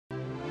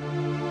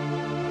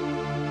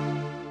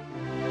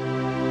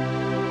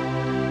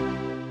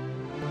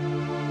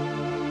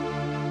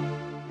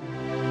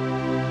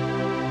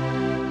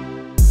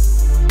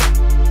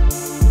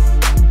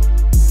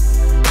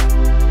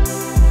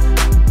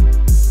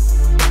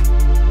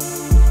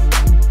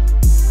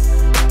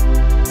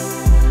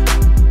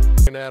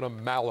Adam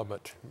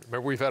Malamut.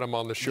 Remember, we've had him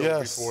on the show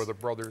before, the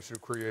brothers who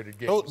created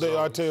Game Oh, Zones.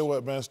 I tell you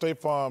what, man, State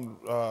Farm,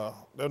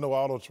 they're no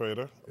auto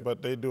trader,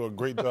 but they do a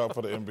great job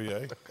for the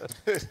NBA.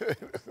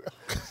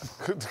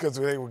 Because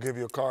they will give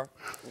you a car.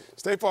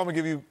 State Farm will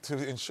give you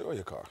to insure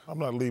your car. I'm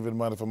not leaving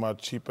money for my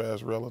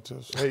cheap-ass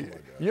relatives. Hey,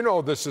 you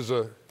know this is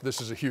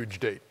a huge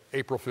date,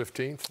 April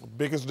 15th.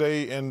 Biggest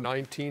day in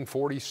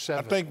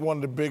 1947. I think one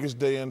of the biggest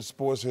day in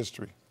sports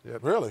history.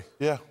 Yep. Really?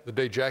 Yeah. The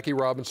day Jackie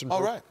Robinson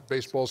broke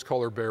baseball's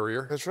color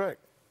barrier. That's right.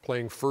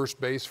 Playing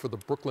first base for the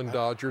Brooklyn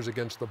Dodgers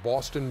against the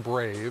Boston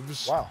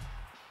Braves. Wow.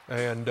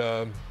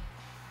 And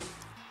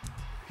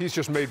he's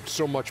just made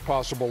so much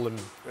possible,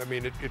 and I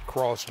mean, it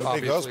crossed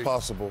obviously. Make us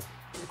possible.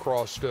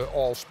 Crossed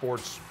all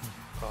sports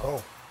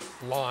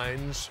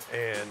lines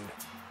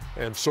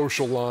and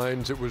social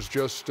lines. It was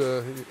just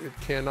it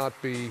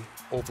cannot be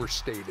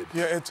overstated.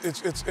 Yeah,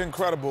 it's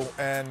incredible,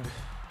 and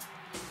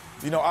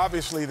you know,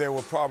 obviously there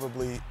were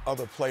probably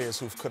other players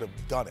who could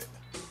have done it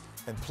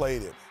and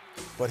played it,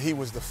 but he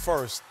was the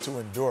first to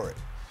endure it.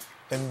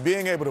 And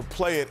being able to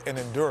play it and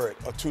endure it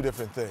are two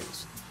different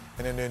things.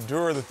 And then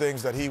endure the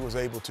things that he was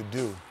able to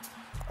do,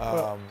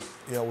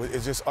 you know,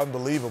 it's just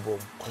unbelievable.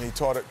 And he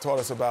taught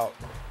us about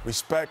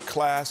respect,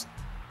 class,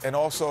 and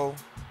also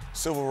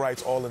civil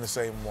rights all in the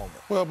same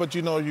moment. Well, but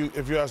you know,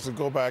 if you have to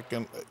go back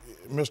and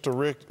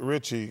Mr.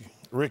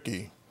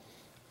 Ricky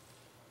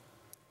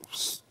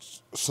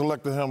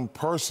selected him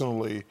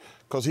personally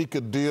because he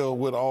could deal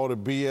with all the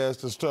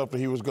BS and stuff that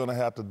he was going to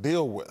have to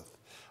deal with.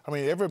 I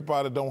mean,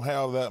 everybody don't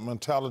have that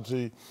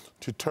mentality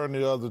to turn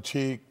the other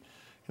cheek.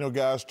 You know,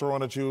 guys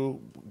throwing at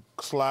you,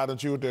 sliding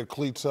at you with their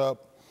cleats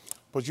up.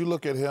 But you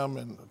look at him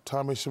and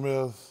Tommy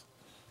Smith,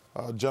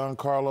 John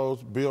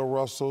Carlos, Bill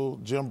Russell,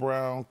 Jim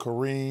Brown,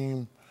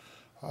 Kareem,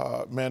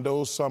 man,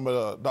 those some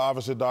of the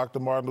obviously Dr.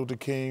 Martin Luther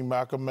King,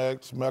 Malcolm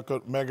X,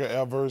 Medgar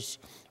Evers,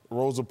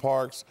 Rosa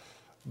Parks.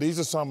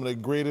 These are some of the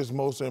greatest,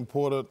 most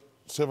important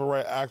civil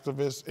rights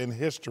activists in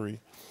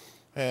history.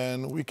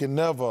 And we can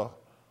never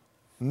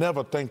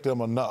thank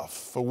them enough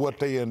for what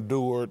they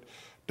endured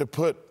to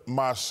put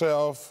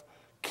myself,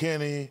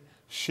 Kenny,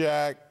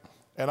 Shaq,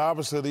 and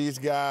obviously these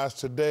guys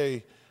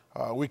today,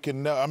 we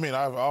can never, I mean,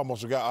 I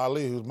almost forgot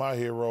Ali, who's my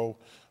hero.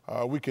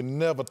 We can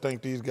never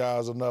thank these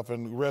guys enough,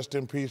 and rest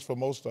in peace for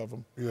most of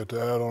them. Yeah, to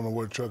add on to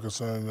what Chuck is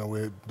saying, you know,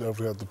 we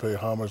definitely have to pay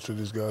homage to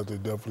these guys. They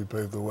definitely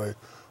paved the way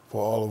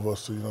for all of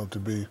us to, you know, to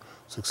be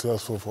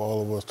successful, for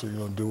all of us to, you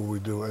know, do what we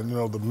do. And, you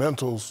know, the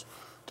mentals,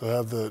 to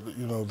have the,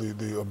 you know,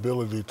 the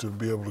ability to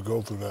be able to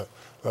go through that,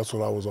 that's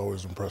what I was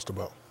always impressed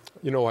about.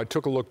 You know, I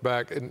took a look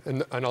back,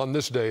 and on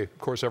this day, of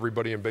course,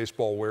 everybody in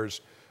baseball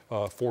wears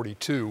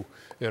 42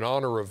 in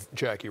honor of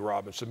Jackie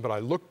Robinson, but I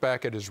look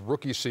back at his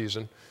rookie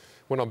season,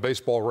 went on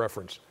Baseball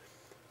Reference,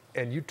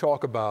 and you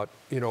talk about,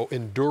 you know,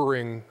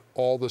 enduring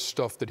all the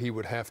stuff that he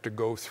would have to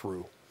go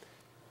through.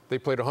 They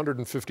played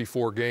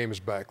 154 games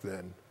back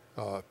then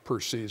per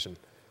season.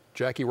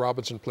 Jackie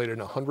Robinson played in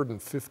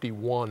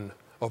 151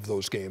 of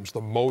those games,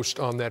 the most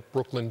on that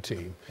Brooklyn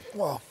team.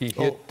 Wow. He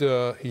hit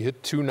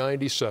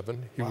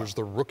 297. He was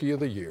the Rookie of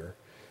the Year.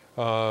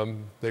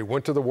 They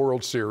went to the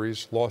World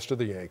Series, lost to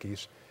the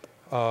Yankees.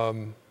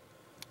 And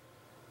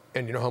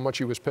you know how much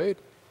he was paid?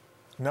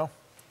 No.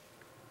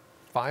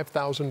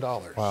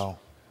 $5,000. Wow.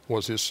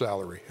 Was his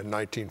salary in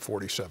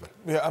 1947.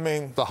 Yeah, I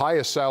mean, the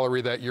highest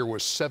salary that year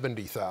was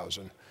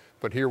 $70,000.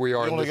 But here we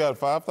are. You only got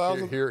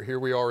 $5,000? Here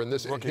we are in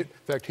this. In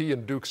fact, he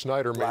and Duke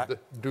Snyder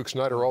Duke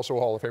Snyder, also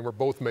Hall of Famer,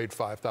 both made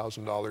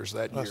 $5,000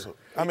 that year.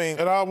 I mean,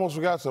 and I almost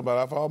forgot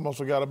somebody. I almost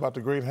forgot about the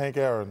great Hank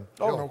Aaron.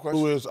 Oh, no question.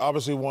 Who is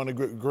obviously one of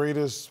the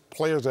greatest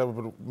players ever,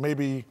 but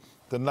maybe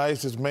the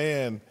nicest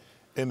man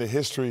in the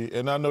history.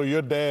 And I know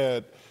your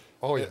dad.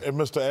 Oh, yeah. And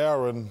Mr.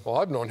 Aaron. Well,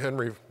 I've known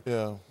Henry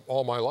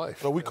all my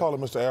life. So we call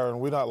him Mr. Aaron.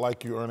 We're not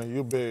like you, Ernie.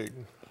 You're big.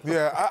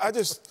 Yeah, I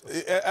just,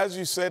 as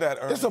you say that,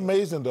 Ernie. It's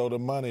amazing, though, the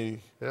money.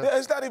 Yeah,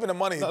 it's not even the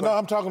money. No,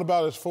 I'm talking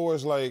about as far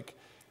as, like,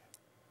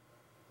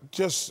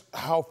 just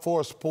how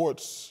far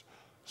sports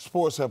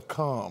have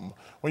come.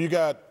 When you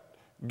got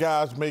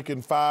guys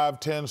making $5,000,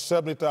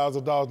 $10,000,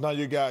 $70,000, now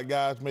you got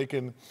guys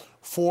making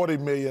 $40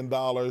 million.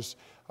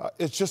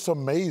 It's just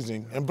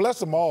amazing. And bless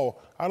them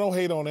all. I don't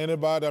hate on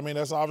anybody. I mean,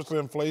 that's obviously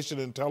inflation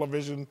and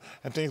television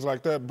and things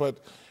like that, but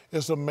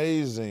it's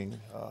amazing.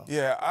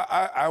 Yeah,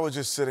 I was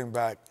just sitting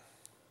back,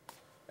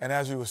 and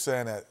as you were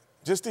saying that,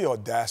 just the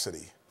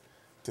audacity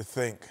to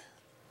think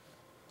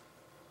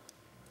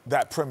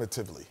that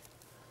primitively,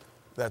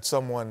 that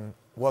someone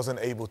wasn't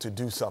able to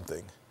do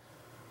something.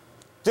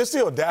 Just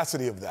the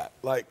audacity of that,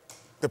 like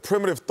the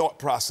primitive thought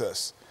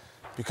process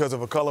because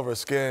of a color of her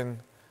skin.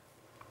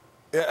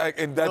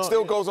 And that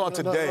still goes on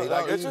today.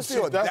 Like, it's just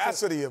the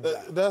audacity of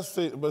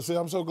that. But see,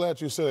 I'm so glad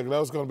you said it. That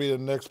was going to be the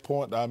next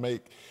point I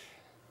make.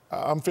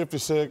 I'm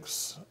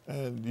 56,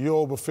 and you're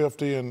over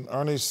 50, and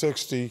Ernie's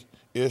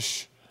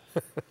 60-ish.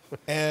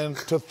 And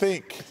to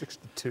think,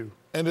 62.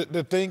 And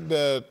to think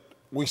that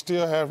we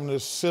still having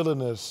this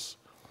silliness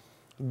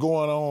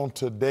going on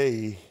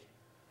today,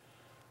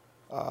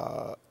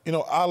 You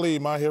know, Ali,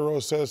 my hero,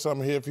 says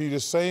something here. If you're the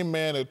same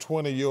man at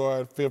 20, you're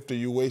at 50,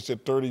 you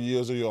wasted 30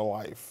 years of your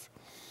life.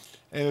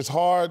 And it's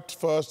hard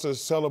for us to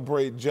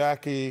celebrate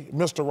Jackie,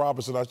 Mr.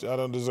 Robinson, I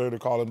don't deserve to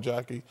call him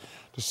Jackie,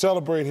 to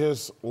celebrate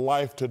his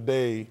life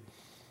today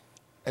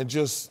and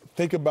just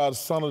think about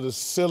some of the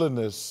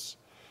silliness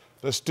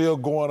that's still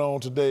going on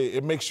today.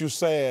 It makes you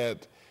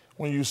sad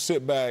when you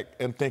sit back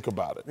and think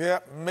about it. Yeah,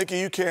 Mickey,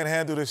 you can't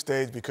handle this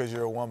stage because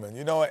you're a woman.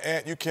 You know,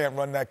 Aunt, you can't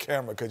run that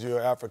camera because you're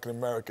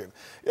African-American.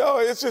 Yo,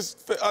 it's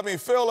just, I mean,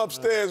 Phil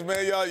upstairs,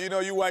 man, y'all, you know,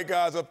 you white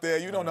guys up there,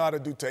 you don't know how to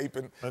do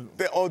taping.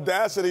 The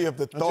audacity of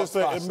the thought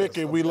process. And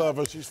Mickey, we love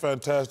her. She's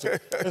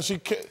fantastic. and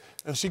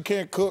she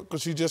can't cook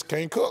because she just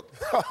can't cook.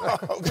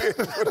 Okay,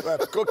 what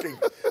about cooking?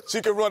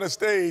 She can run a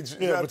stage.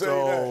 Yeah,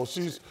 but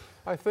she's.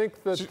 I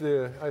think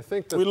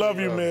that We love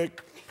you, Mick.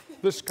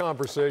 This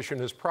conversation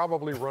has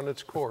probably run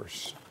its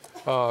course.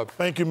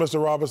 Thank you,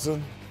 Mr.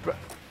 Robinson.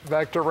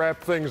 Back to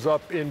wrap things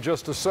up in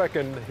just a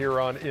second here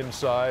on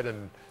Inside,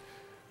 and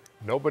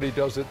nobody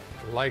does it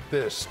like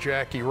this.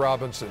 Jackie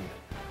Robinson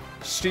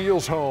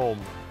steals home,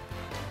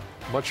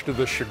 much to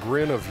the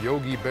chagrin of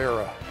Yogi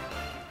Berra.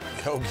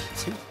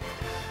 Yogi.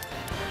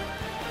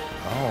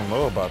 I don't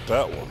know about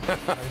that one.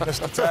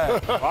 Mr.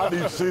 Tag. I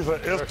need to see the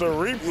instant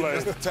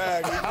replay. Mr.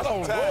 Tag. I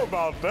don't know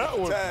about that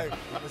one. Tag.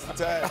 Mr.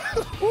 Tag.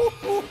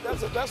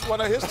 That's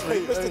one of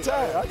history. Mr.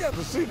 Tag. I got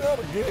to see that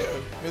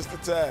again.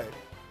 Mr. Tag.